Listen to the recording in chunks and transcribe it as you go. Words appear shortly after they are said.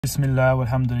Bismillah,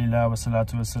 walhamdulillah, wa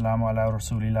salatu wa salamu ala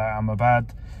rasulillah, amma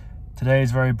ba'd.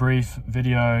 Today's very brief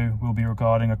video will be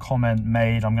regarding a comment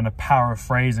made. I'm going to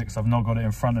paraphrase it because I've not got it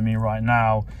in front of me right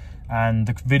now. And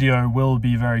the video will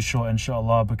be very short,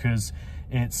 inshallah, because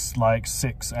it's like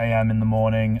 6 a.m. in the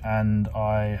morning and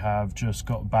I have just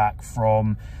got back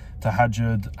from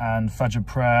tahajjud and fajr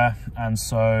prayer, and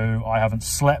so I haven't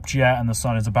slept yet and the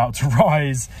sun is about to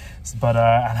rise. But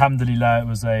alhamdulillah, it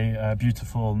was a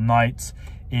beautiful night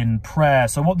in prayer.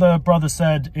 So what the brother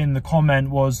said in the comment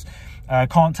was,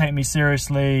 can't take me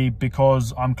seriously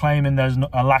because I'm claiming there's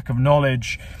a lack of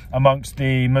knowledge amongst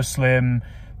the Muslim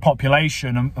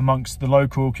population, amongst the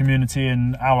local community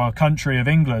in our country of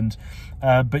England,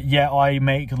 but yet I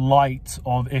make light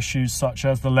of issues such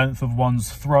as the length of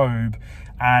one's throbe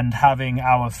and having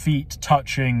our feet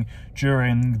touching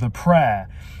during the prayer.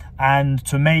 And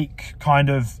to make kind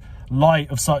of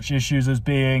light of such issues as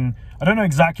being, I don't know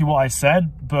exactly what I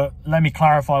said, but let me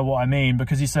clarify what I mean,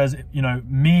 because he says, you know,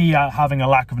 me having a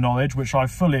lack of knowledge, which I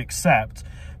fully accept,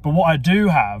 but what I do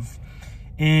have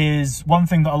is one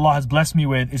thing that Allah has blessed me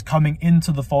with is coming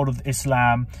into the fold of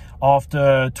Islam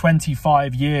after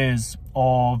 25 years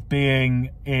of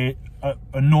being a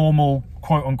normal,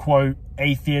 quote unquote,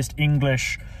 atheist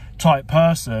English type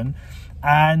person.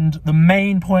 And the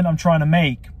main point I'm trying to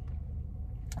make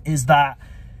is that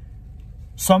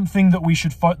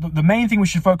the main thing we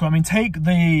should focus on, I mean, take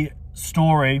the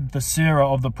story, the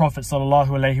seerah of the Prophet sallallahu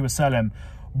alaihi wasallam.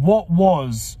 What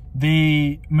was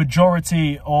the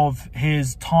majority of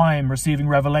his time receiving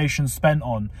revelation spent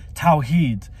on?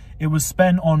 Tawheed. It was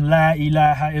spent on La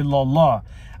ilaha illallah.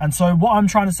 And so what I'm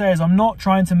trying to say is, I'm not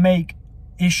trying to make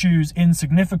issues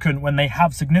insignificant when they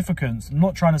have significance. I'm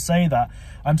not trying to say that.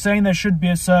 I'm saying there should be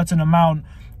a certain amount,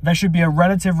 there should be a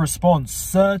relative response,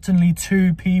 certainly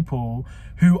to people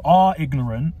who are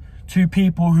ignorant, to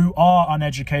people who are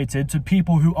uneducated, to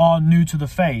people who are new to the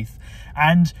faith.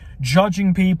 And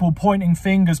judging people, pointing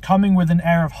fingers, coming with an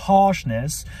air of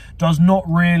harshness does not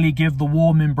really give the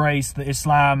warm embrace that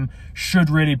Islam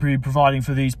should really be providing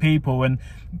for these people. And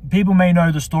people may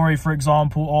know the story, for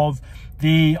example, of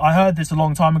I heard this a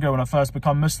long time ago when I first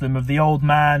became Muslim, of the old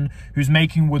man who's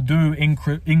making wudu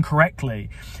incorrectly.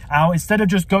 Now, instead of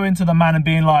just going to the man and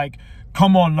being like,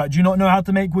 come on, like, do you not know how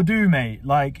to make wudu, mate?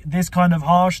 Like, this kind of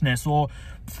harshness or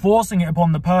forcing it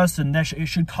upon the person, it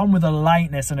should come with a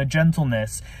lightness and a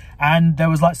gentleness. And there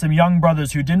was like some young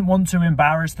brothers who didn't want to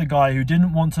embarrass the guy, who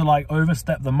didn't want to like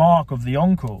overstep the mark of the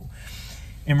uncle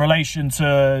in relation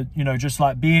to, you know, just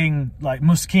like being like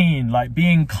muskeen, like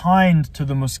being kind to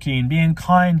the muskeen, being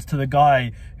kind to the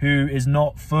guy who is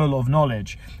not full of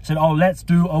knowledge. Said, oh, let's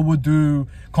do a wudu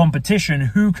competition.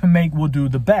 Who can make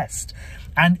wudu the best?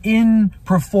 And in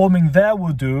performing their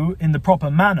wudu in the proper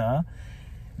manner,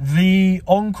 the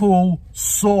uncle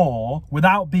saw,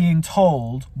 without being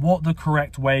told, what the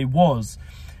correct way was.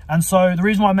 And so the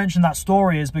reason why I mentioned that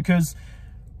story is because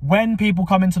when people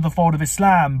come into the fold of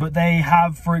Islam, but they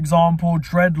have, for example,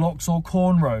 dreadlocks or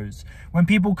cornrows, when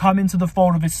people come into the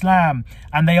fold of Islam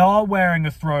and they are wearing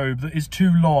a throbe that is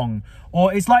too long,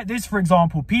 or it's like this, for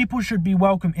example, people should be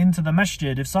welcome into the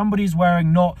masjid. If somebody's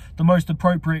wearing not the most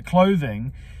appropriate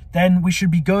clothing, then we should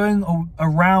be going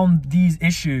around these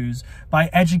issues by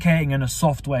educating in a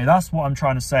soft way. That's what I'm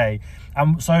trying to say.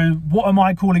 So what am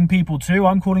I calling people to?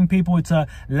 I'm calling people to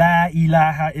La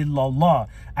ilaha illallah.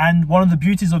 And one of the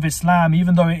beauties of Islam,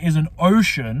 even though it is an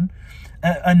ocean,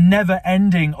 a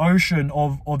never-ending ocean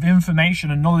of information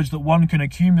and knowledge that one can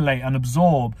accumulate and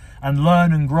absorb and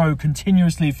learn and grow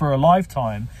continuously for a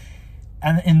lifetime,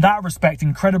 and in that respect,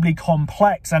 incredibly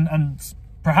complex and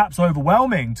perhaps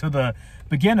overwhelming to the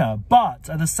beginner, but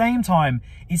at the same time,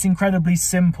 it's incredibly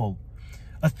simple.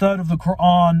 A third of the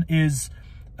Quran is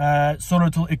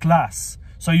Surah Al-Ikhlas.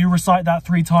 So you recite that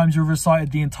 3 times, you've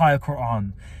recited the entire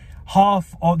Quran.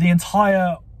 Half of the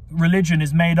entire religion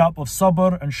is made up of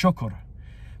sabr and shukr,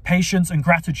 patience and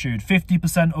gratitude.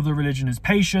 50% of the religion is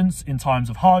patience in times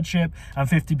of hardship, and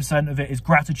 50% of it is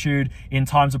gratitude in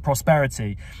times of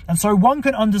prosperity. And so one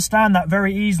can understand that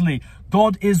very easily.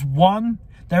 God is one.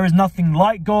 There is nothing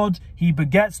like God. He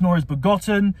begets nor is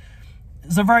begotten.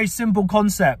 It's a very simple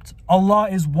concept. Allah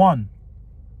is one.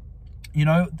 You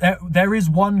know, there is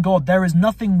one God. There is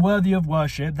nothing worthy of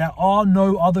worship. There are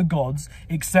no other gods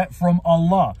except from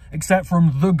Allah, except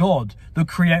from the God, the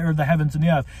creator of the heavens and the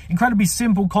earth. Incredibly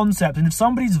simple concept. And if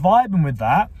somebody's vibing with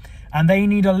that and they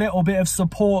need a little bit of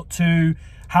support to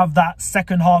have that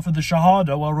second half of the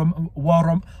Shahada,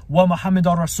 wa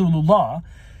Muhammadan Rasulullah,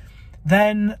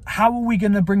 then how are we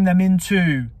going to bring them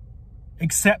into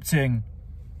accepting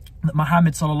that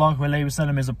Muhammad sallallahu alaihi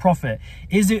wasallam is a prophet?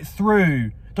 Is it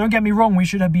through Don't get me wrong, we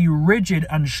should be rigid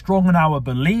and strong in our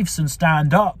beliefs and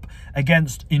stand up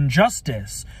against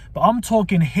injustice. But I'm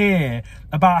talking here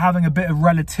about having a bit of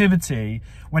relativity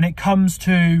when it comes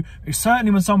to,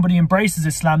 certainly when somebody embraces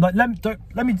Islam. Like,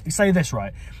 let me say this,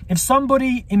 right? If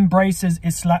somebody embraces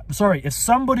Islam, if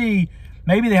somebody,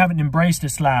 maybe they haven't embraced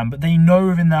Islam, but they know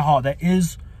within their heart there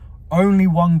is only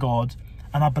one God,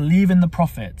 and I believe in the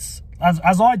prophets,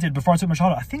 as I did before I took my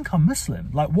Shahada, I think I'm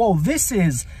Muslim. Like, whoa, this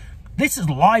is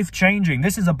life-changing.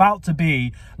 This is about to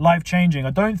be life-changing. I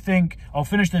don't think, I'll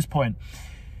finish this point.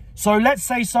 So let's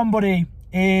say somebody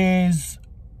is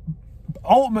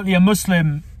ultimately a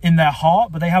Muslim in their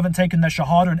heart, but they haven't taken their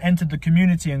Shahada and entered the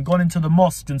community and gone into the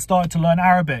mosque and started to learn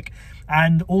Arabic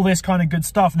and all this kind of good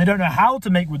stuff. And they don't know how to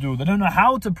make wudu. They don't know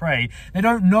how to pray. They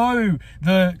don't know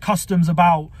the customs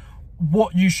about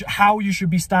how you should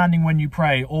be standing when you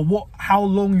pray, or how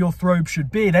long your throbe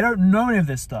should be. They don't know any of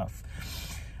this stuff.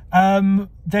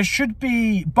 There should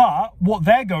be, but what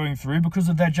they're going through because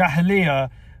of their Jahiliyyah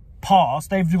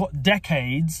past, they've got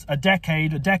a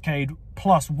decade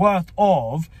plus worth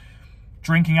of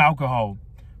drinking alcohol,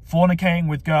 fornicating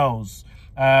with girls,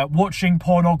 watching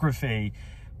pornography,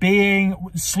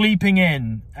 sleeping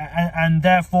in, and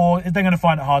therefore they're going to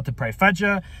find it hard to pray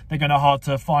Fajr. They're going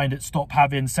to find it stop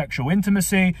having sexual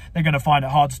intimacy. They're going to find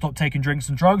it hard to stop taking drinks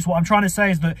and drugs. What I'm trying to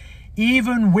say is that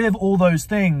even with all those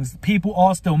things, people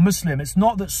are still Muslim. It's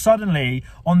not that suddenly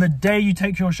on the day you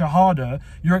take your Shahada,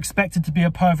 you're expected to be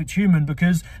a perfect human,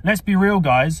 because let's be real,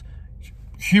 guys,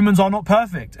 humans are not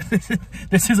perfect.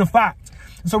 This is a fact.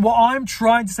 And so what I'm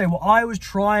trying to say, what I was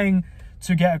trying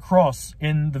to get across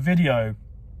in the video,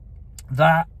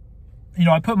 that, you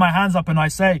know, I put my hands up and I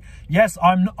say, yes,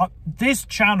 this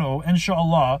channel,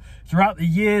 inshallah, throughout the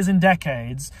years and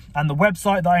decades, and the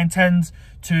website that I intend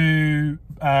to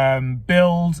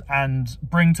build and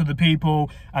bring to the people,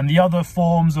 and the other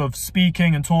forms of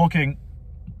speaking and talking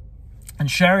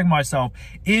and sharing myself,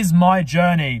 is my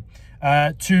journey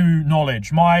to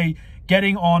knowledge, my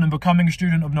getting on and becoming a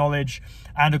student of knowledge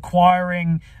and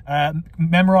acquiring,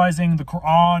 memorizing the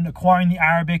Quran, acquiring the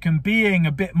Arabic, and being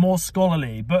a bit more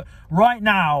scholarly. But right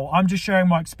now, I'm just sharing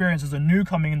my experience as a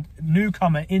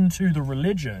newcomer into the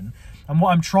religion. And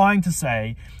what I'm trying to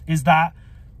say is that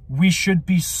we should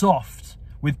be soft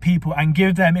with people and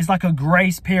give them, it's like a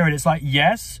grace period. It's like,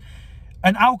 yes,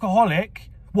 an alcoholic,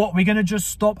 what, we're going to just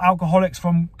stop alcoholics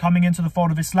from coming into the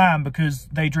fold of Islam because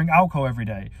they drink alcohol every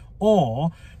day? Or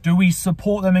do we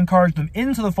support them, encourage them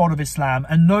into the fold of Islam,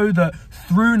 and know that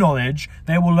through knowledge,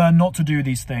 they will learn not to do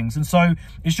these things? And so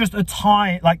it's just a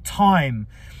time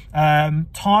and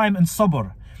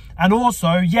sabr. And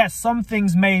also, yes, some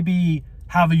things maybe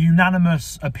have a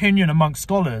unanimous opinion amongst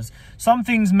scholars. Some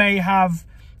things may have,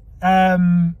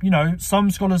 you know, some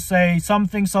scholars say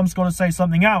something, some scholars say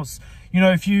something else. You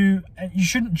know, you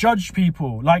shouldn't judge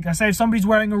people. Like I say, if somebody's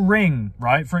wearing a ring,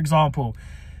 right, for example,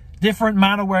 different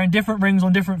man are wearing different rings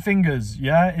on different fingers.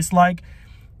 Yeah, it's like,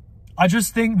 I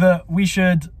just think that we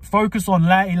should focus on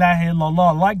La ilaha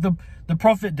illallah, like the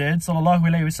Prophet did, sallallahu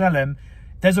alaihi wasallam.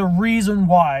 There's a reason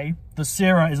why the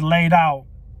seerah is laid out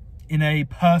in a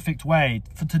perfect way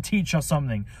to teach us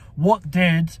something. What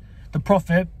did the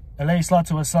Prophet, alayhi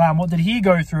salatu wasalam, what did he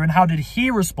go through, and how did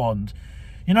he respond?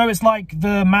 You know, it's like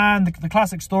the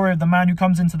classic story of the man who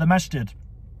comes into the masjid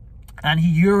and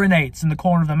he urinates in the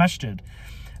corner of the masjid.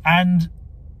 And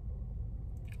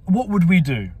what would we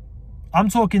do? I'm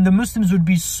talking, the Muslims would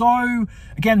be so,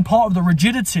 again, part of the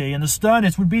rigidity and the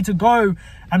sternness would be to go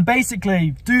and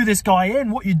basically do this guy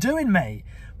in. What you doing, mate?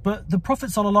 But the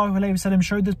Prophet ﷺ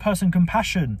showed this person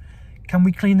compassion. Can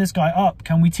we clean this guy up?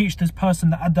 Can we teach this person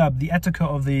the adab, the etiquette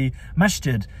of the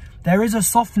masjid? There is a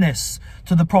softness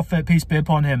to the Prophet, peace be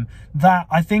upon him, that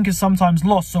I think is sometimes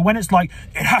lost. So when it's like,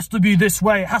 it has to be this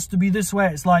way, it has to be this way,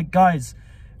 it's like, guys,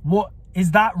 what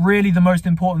is that really the most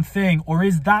important thing? Or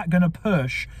is that going to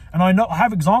push? And I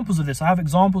have examples of this. I have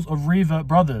examples of Revert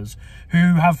brothers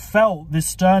who have felt this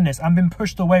sternness and been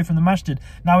pushed away from the masjid.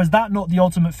 Now, is that not the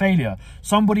ultimate failure?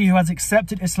 Somebody who has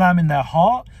accepted Islam in their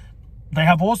heart, they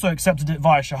have also accepted it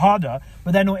via Shahada,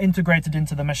 but they're not integrated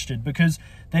into the masjid because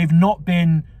they've not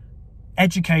been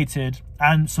educated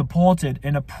and supported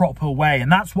in a proper way. And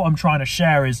that's what I'm trying to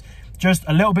share, is just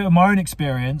a little bit of my own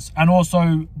experience and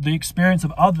also the experience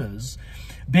of others,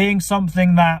 being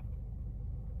something that,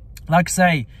 like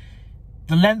say,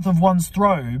 the length of one's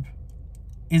throbe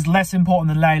is less important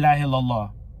than La ilaha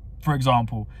illallah, for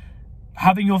example.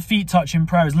 Having your feet touch in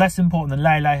prayer is less important than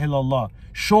La ilaha illallah.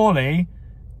 Surely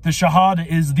the Shahada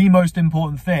is the most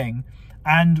important thing,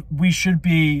 and we should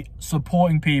be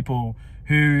supporting people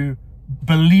who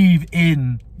believe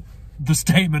in the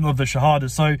statement of the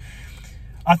Shahada. So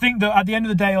I think that at the end of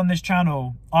the day on this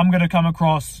channel, I'm going to come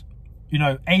across, you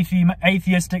know,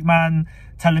 atheistic man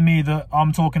telling me that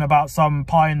I'm talking about some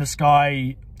pie in the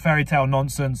sky fairy tale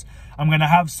nonsense. I'm going to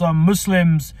have some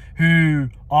Muslims who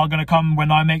are going to come when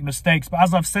I make mistakes. But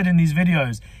as I've said in these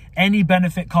videos, any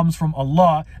benefit comes from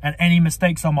Allah and any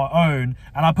mistakes are my own.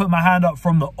 And I put my hand up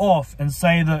from the off and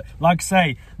say that, like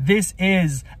say, this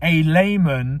is a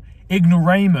layman,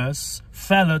 ignoramus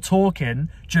fella talking,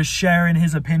 just sharing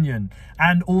his opinion.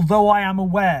 And although I am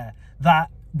aware that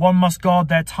one must guard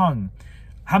their tongue,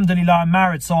 alhamdulillah, I'm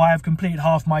married, so I have completed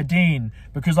half my deen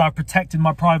because I've protected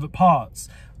my private parts.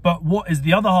 But what is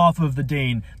the other half of the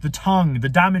deen? The tongue. The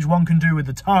damage one can do with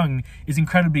the tongue is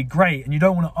incredibly great, and you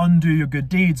don't want to undo your good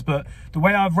deeds. But the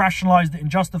way I've rationalized it and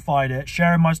justified it,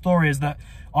 sharing my story, is that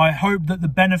I hope that the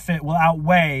benefit will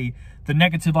outweigh the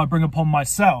negative I bring upon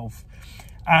myself.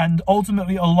 And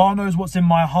ultimately, Allah knows what's in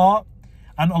my heart,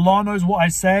 and Allah knows what I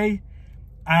say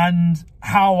and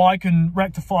how I can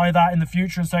rectify that in the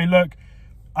future and say, look,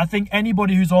 I think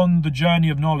anybody who's on the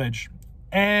journey of knowledge,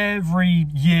 every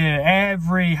year,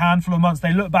 every handful of months,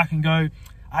 they look back and go,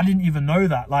 I didn't even know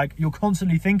that. Like, you're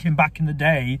constantly thinking back in the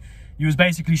day, you was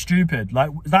basically stupid.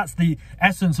 Like, that's the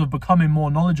essence of becoming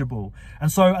more knowledgeable.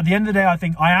 And so at the end of the day, I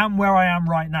think I am where I am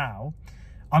right now.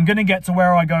 I'm going to get to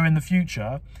where I go in the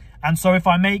future. And so if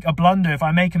I make a blunder, if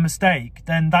I make a mistake,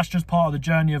 then that's just part of the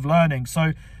journey of learning.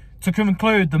 So to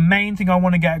conclude, the main thing I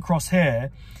want to get across here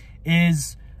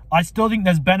is I still think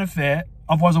there's benefit.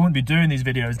 Otherwise, I wouldn't be doing these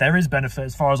videos. There is benefit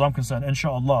as far as I'm concerned,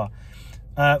 inshallah,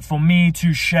 for me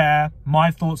to share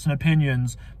my thoughts and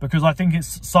opinions, because I think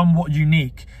it's somewhat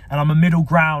unique. And I'm a middle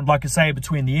ground, like I say,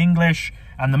 between the English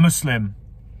and the Muslim,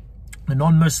 the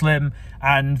non-Muslim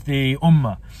and the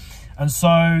Ummah. And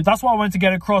so that's what I wanted to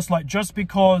get across. Like, just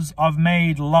because I've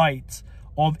made light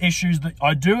of issues that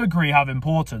I do agree have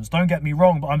importance, don't get me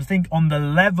wrong, but I think on the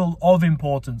level of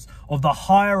importance, of the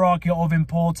hierarchy of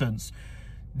importance,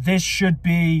 this should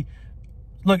be,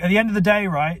 look, at the end of the day,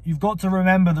 right, you've got to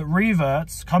remember that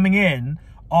reverts coming in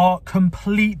are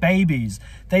complete babies.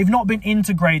 They've not been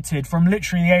integrated from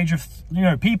literally the age of, you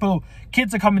know,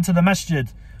 kids are coming to the masjid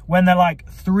when they're like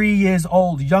 3 years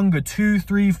old, younger, 2,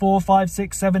 3, 4, 5,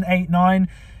 6, 7, 8, 9.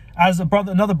 As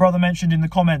another brother mentioned in the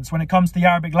comments, when it comes to the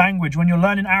Arabic language, when you're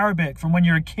learning Arabic from when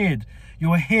you're a kid,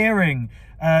 you're hearing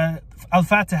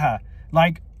Al-Fatiha,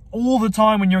 like all the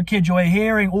time when you're a kid, you're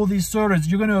hearing all these surahs,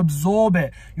 you're going to absorb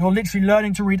it. You're literally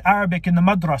learning to read Arabic in the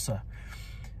madrasa.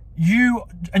 You're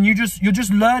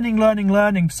just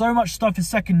learning. So much stuff is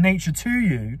second nature to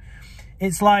you.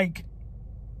 It's like,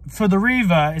 for the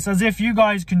revert, it's as if you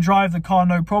guys can drive the car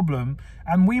no problem,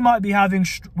 and we might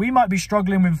be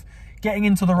struggling with getting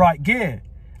into the right gear,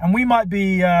 and we might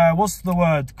be what's the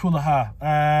word, kulaha,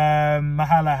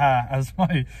 mahalaha, as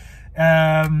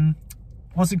my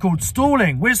what's it called,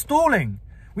 stalling. We're stalling.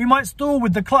 We might stall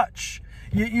with the clutch.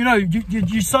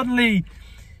 You suddenly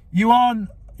you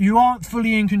aren't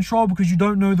fully in control because you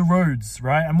don't know the roads,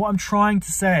 right? And what I'm trying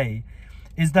to say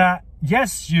is that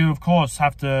yes, you of course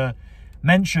have to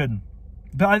mention,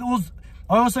 but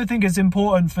I also think it's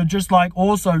important for just like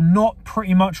also not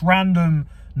pretty much random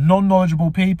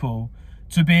non-knowledgeable people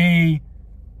to be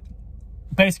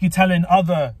basically telling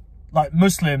other like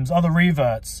Muslims, other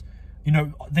reverts, you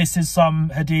know, this is some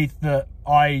hadith that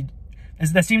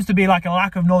there seems to be like a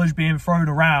lack of knowledge being thrown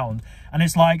around, and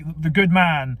it's like the good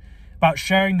man about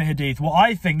sharing the hadith. Well,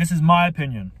 I think, this is my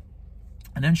opinion,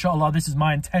 and inshallah this is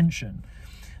my intention,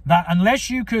 that unless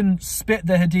you can spit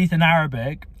the hadith in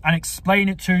Arabic and explain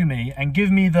it to me and give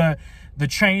me the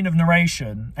chain of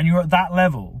narration, and you're at that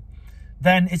level,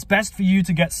 then it's best for you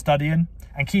to get studying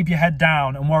and keep your head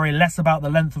down and worry less about the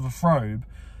length of a throbe,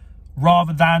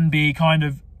 rather than be kind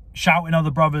of shouting other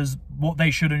brothers what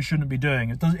they should and shouldn't be doing,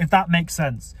 if that makes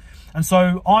sense. And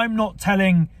so I'm not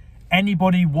telling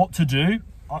anybody what to do.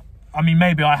 I mean,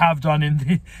 maybe I have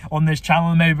done on this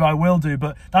channel, maybe I will do,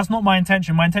 but that's not my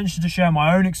intention. My intention is to share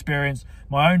my own experience,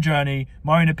 my own journey,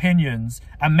 my own opinions,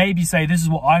 and maybe say this is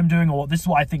what I'm doing or this is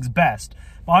what I think is best.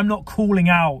 But I'm not calling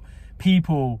out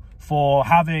people for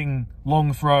having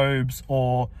long throbes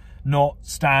or not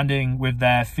standing with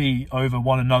their feet over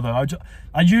one another.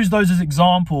 I use those as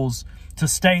examples to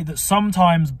state that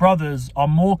sometimes brothers are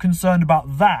more concerned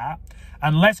about that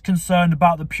and less concerned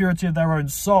about the purity of their own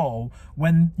soul,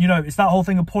 when, you know, it's that whole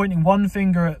thing of pointing one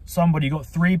finger at somebody, you got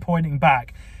 3 pointing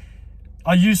back.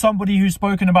 I use somebody who's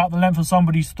spoken about the length of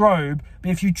somebody's throbe,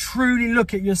 but if you truly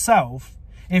look at yourself,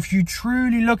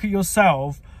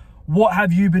 what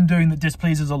have you been doing that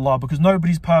displeases Allah? Because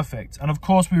nobody's perfect. And of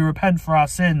course we repent for our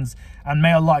sins, and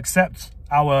may Allah accept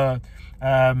our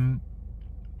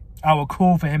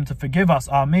call for him to forgive us.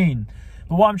 Ameen.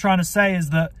 But what I'm trying to say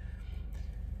is that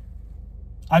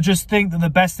I just think that the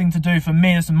best thing to do for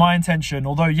me, this is my intention,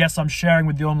 although yes, I'm sharing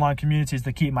with the online community, is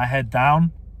to keep my head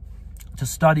down, to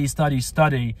study,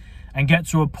 and get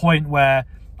to a point where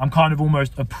I'm kind of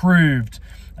almost approved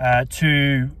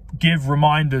to give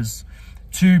reminders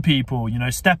to people, you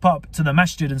know, step up to the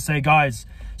masjid and say, guys,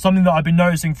 something that I've been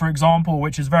noticing, for example,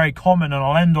 which is very common, and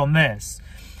I'll end on this,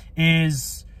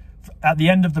 is at the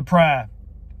end of the prayer,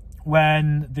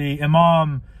 when the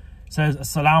Imam says,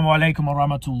 Assalamu alaikum wa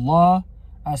rahmatullah,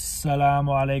 Assalamu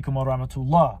alaikum wa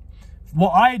rahmatullah.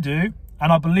 What I do,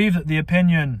 and I believe that the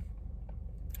opinion,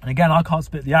 and again, I can't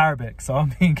spit the Arabic, so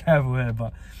I'm being careful here,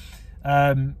 but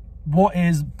what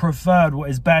is preferred, what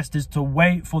is best, is to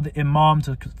wait for the Imam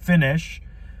to finish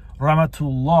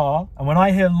rahmatullah, and when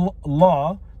I hear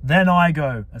Allah, then I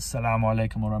go Assalamu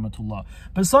alaikum wa rahmatullah.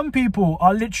 But some people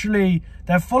are literally,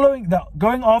 they're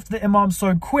going after the Imam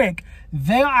so quick,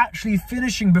 they're actually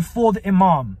finishing before the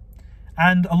Imam.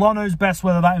 And Allah knows best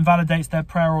whether that invalidates their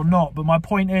prayer or not. But my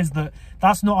point is that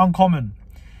that's not uncommon.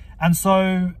 And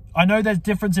so I know there's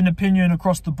difference in opinion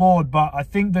across the board, but I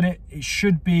think that it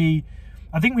should be,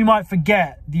 I think we might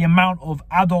forget the amount of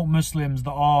adult Muslims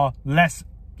that are less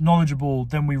knowledgeable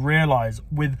than we realize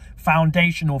with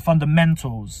foundational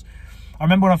fundamentals. I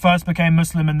remember when I first became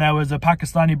Muslim and there was a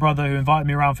Pakistani brother who invited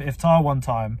me around for iftar one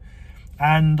time.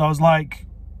 And I was like,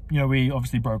 you know, we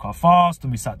obviously broke our fast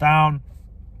and we sat down.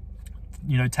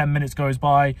 You know, 10 minutes goes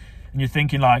by and you're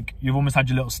thinking like you've almost had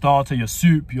your little starter, your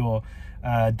soup, your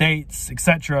dates,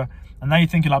 etc. And now you're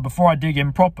thinking like, before I dig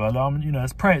in proper, you know,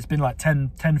 let's pray. It's been like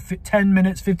 10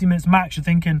 minutes, 50 minutes max. You're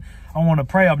thinking, I want to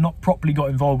pray. I've not properly got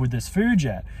involved with this food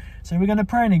yet. So we're going to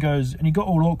pray. And he goes, and he got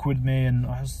all awkward with me and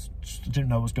I didn't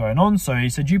know what's going on. So he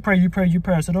said, you pray, you pray, you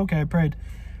pray. I said, okay, I prayed.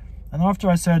 And after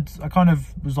I said, I kind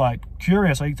of was like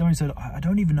curious. He said, I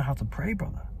don't even know how to pray,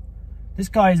 brother. This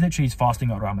guy is literally, he's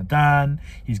fasting at Ramadan,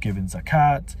 he's giving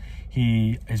zakat,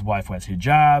 his wife wears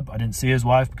hijab. I didn't see his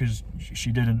wife because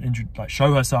she didn't like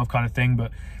show herself kind of thing,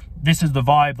 but this is the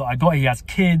vibe that I got. He has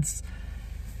kids,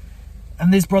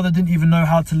 and this brother didn't even know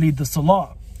how to lead the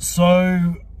salah.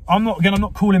 So I'm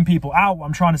not calling people out. What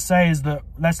I'm trying to say is that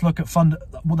let's look at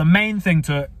well, the main thing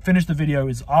to finish the video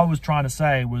is I was trying to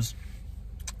say was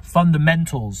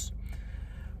fundamentals.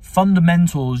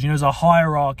 Fundamentals, you know, there's a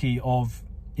hierarchy of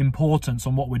importance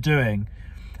on what we're doing,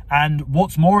 and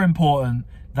what's more important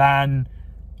than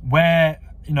where,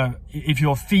 you know, if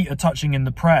your feet are touching in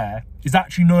the prayer, is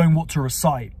actually knowing what to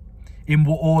recite, in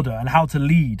what order, and how to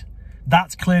lead.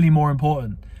 That's clearly more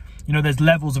important. You know, there's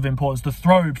levels of importance. The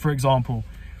throbe, for example,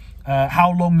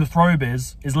 how long the throbe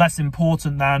is less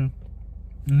important than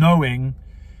knowing,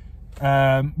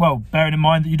 well, bearing in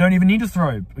mind that you don't even need a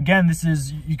throbe. Again, this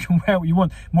is, you can wear what you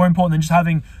want. More important than just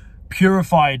having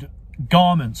purified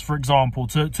garments, for example,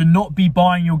 to not be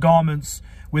buying your garments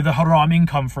with a haram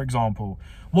income, for example.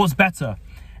 What's better?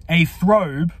 A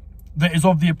throbe that is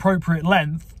of the appropriate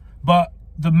length, but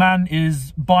the man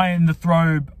is buying the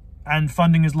throbe and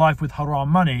funding his life with haram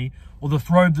money, or the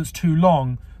throbe that's too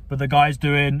long, but the guy's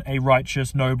doing a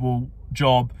righteous, noble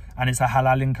job and it's a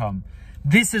halal income.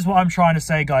 This is what I'm trying to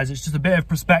say, guys. It's just a bit of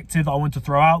perspective that I want to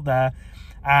throw out there.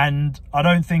 And I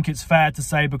don't think it's fair to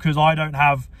say, because I don't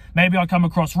have, maybe I come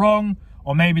across wrong,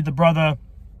 or maybe the brother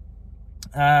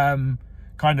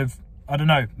kind of, I don't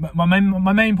know. My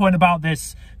main point about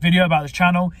this video, about this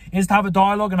channel, is to have a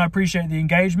dialogue, and I appreciate the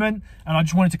engagement. And I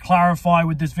just wanted to clarify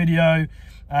with this video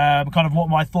kind of what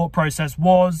my thought process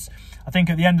was. I think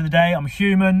at the end of the day, I'm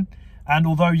human. And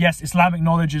although, yes, Islamic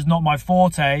knowledge is not my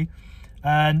forte,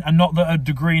 and not that a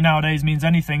degree nowadays means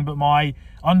anything, but my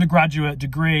undergraduate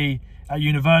degree at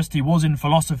university was in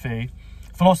philosophy.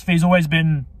 Philosophy has always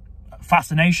been a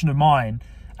fascination of mine.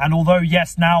 And although,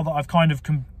 yes, now that I've kind of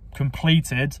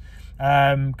completed,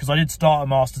 because I did start a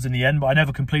master's in the end, but I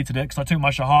never completed it because I took my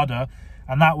shahada,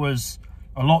 and that was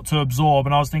a lot to absorb.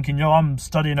 And I was thinking, yo, I'm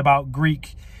studying about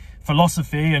Greek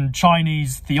philosophy and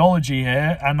Chinese theology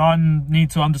here, and I need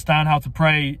to understand how to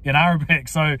pray in Arabic.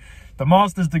 So the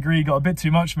master's degree got a bit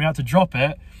too much for me. I had to drop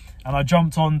it, and I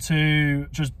jumped on to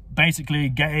just basically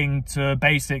getting to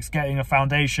basics, getting a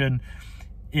foundation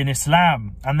in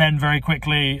Islam. And then very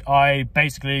quickly I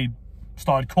basically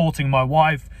started courting my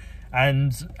wife,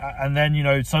 and then, you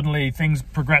know, suddenly things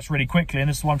progressed really quickly, and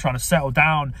this is why I'm trying to settle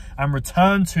down and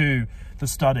return to the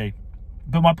study.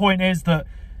 But my point is that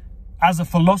as a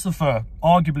philosopher,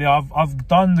 arguably I've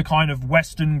done the kind of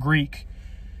Western Greek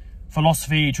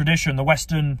philosophy tradition, the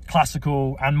Western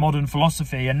classical and modern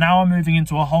philosophy, and now I'm moving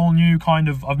into a whole new kind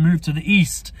of, I've moved to the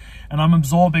East and I'm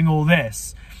absorbing all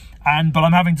this, but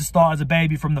I'm having to start as a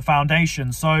baby from the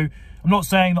foundation. So I'm not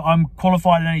saying that I'm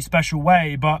qualified in any special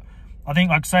way, but I think,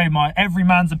 like I say, every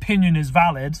man's opinion is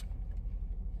valid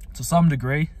to some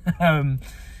degree.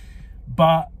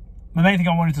 But the main thing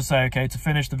I wanted to say, okay, to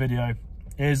finish the video,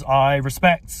 is I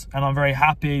respect and I'm very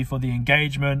happy for the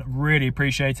engagement. Really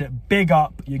appreciate it. Big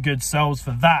up your good selves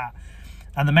for that.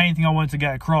 And the main thing I wanted to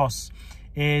get across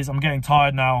is I'm getting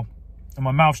tired now and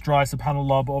my mouth's dry,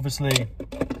 subhanAllah, but obviously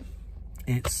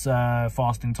it's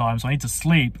fasting time, so I need to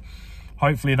sleep.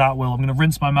 Hopefully that will. I'm going to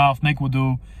rinse my mouth, make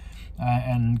wudu,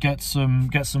 and get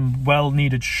some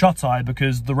well-needed shut-eye,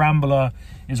 because the Rambler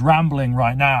is rambling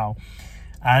right now.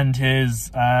 And his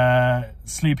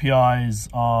sleepy eyes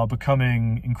are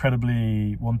becoming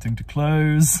incredibly wanting to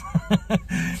close.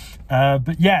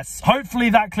 But yes, hopefully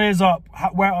that clears up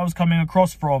where I was coming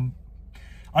across from.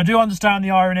 I do understand the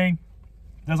irony.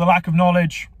 There's a lack of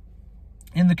knowledge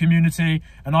in the community,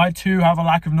 and I too have a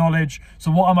lack of knowledge. So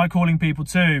what am I calling people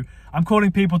to? I'm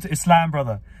calling people to Islam,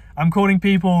 brother. I'm calling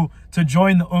people to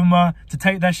join the Ummah, to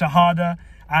take their Shahada,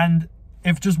 and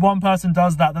if just one person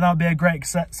does that, then that would be a great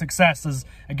success. As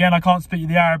again, I can't speak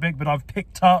the Arabic, but I've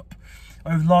picked up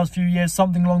over the last few years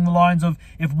something along the lines of,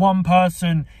 if one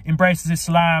person embraces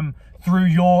Islam through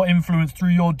your influence, through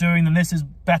your doing, then this is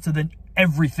better than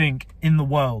everything in the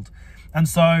world. And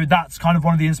so that's kind of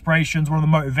one of the inspirations, one of the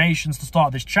motivations to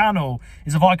start this channel,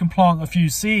 is if I can plant a few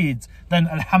seeds, then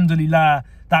alhamdulillah,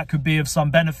 that could be of some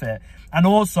benefit. And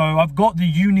also, I've got the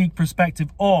unique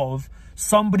perspective of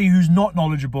somebody who's not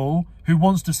knowledgeable, who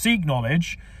wants to seek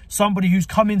knowledge, somebody who's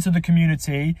come into the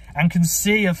community and can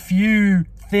see a few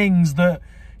things that,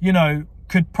 you know,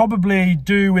 could probably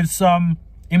do with some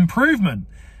improvement.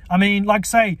 I mean, like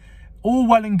say, all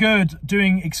well and good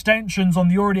doing extensions on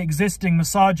the already existing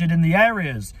masajid in the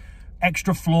areas,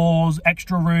 extra floors,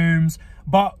 extra rooms,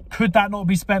 but could that not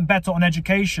be spent better on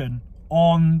education,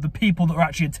 on the people that are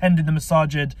actually attending the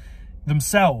masajid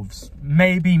themselves?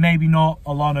 Maybe, maybe not.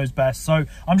 Allah knows best. So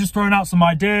I'm just throwing out some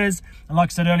ideas, and like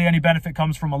I said earlier, any benefit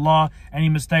comes from Allah. Any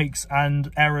mistakes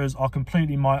and errors are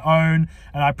completely my own,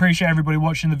 and I appreciate everybody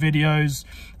watching the videos.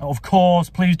 Of course,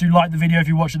 please do like the video if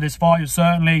you watched it this far. You're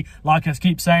certainly, like I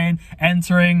keep saying,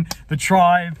 entering the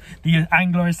tribe, the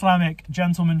Anglo-Islamic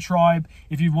gentleman tribe,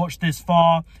 if you've watched this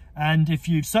far. And if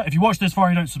you watch this far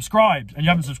and you don't subscribe, and you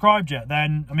haven't subscribed yet,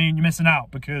 then, I mean, you're missing out,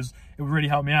 because it would really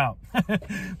help me out.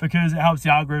 Because it helps the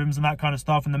algorithms and that kind of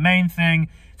stuff. And the main thing,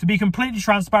 to be completely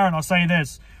transparent, I'll say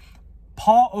this.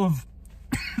 Part of...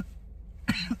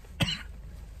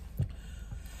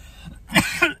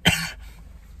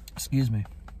 Excuse me.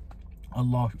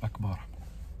 Allahu Akbar.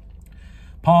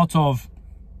 Part of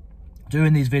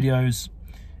doing these videos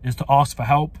is to ask for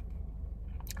help.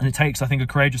 And it takes, I think, a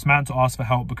courageous man to ask for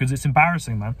help, because it's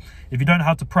embarrassing, man. If you don't know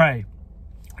how to pray,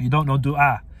 you don't know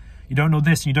dua, you don't know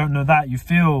this, you don't know that, you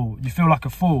feel like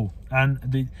a fool. And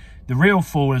the real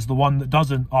fool is the one that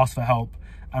doesn't ask for help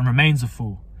and remains a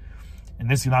fool.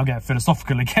 And this is now get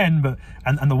philosophical again, but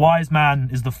and the wise man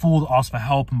is the fool that asks for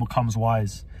help and becomes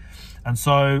wise. And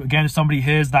so again, if somebody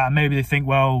hears that and maybe they think,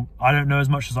 well, I don't know as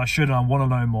much as I should and I want to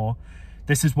know more,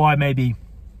 this is why maybe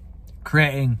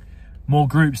creating more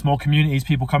groups, more communities,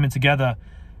 people coming together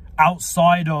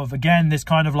outside of, again, this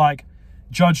kind of like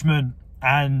judgment.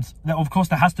 And of course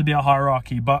there has to be a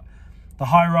hierarchy, but the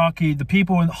hierarchy, the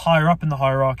people higher up in the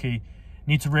hierarchy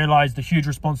need to realize the huge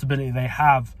responsibility they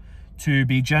have to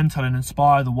be gentle and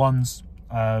inspire the ones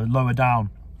lower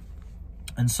down.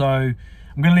 And so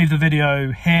I'm going to leave the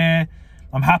video here.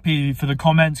 I'm happy for the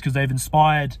comments, because they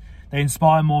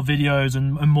inspire more videos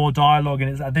and more dialogue,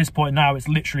 and it's at this point now it's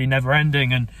literally never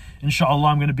ending. And inshallah,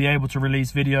 I'm going to be able to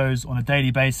release videos on a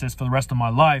daily basis for the rest of my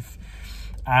life,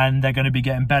 and they're going to be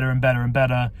getting better and better and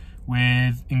better,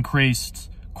 with increased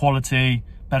quality,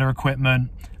 better equipment,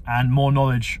 and more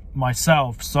knowledge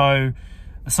myself. So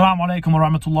assalamu alaikum wa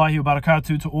rahmatullahi wa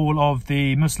barakatuh to all of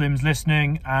the Muslims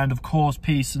listening, and of course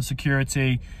peace and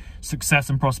security, success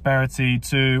and prosperity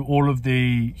to all of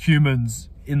the humans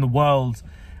in the world.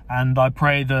 And I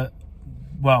pray that,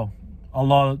 well,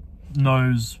 Allah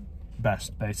knows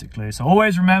best, basically. So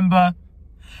always remember,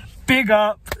 big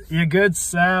up your good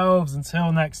selves.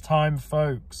 Until next time,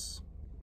 folks.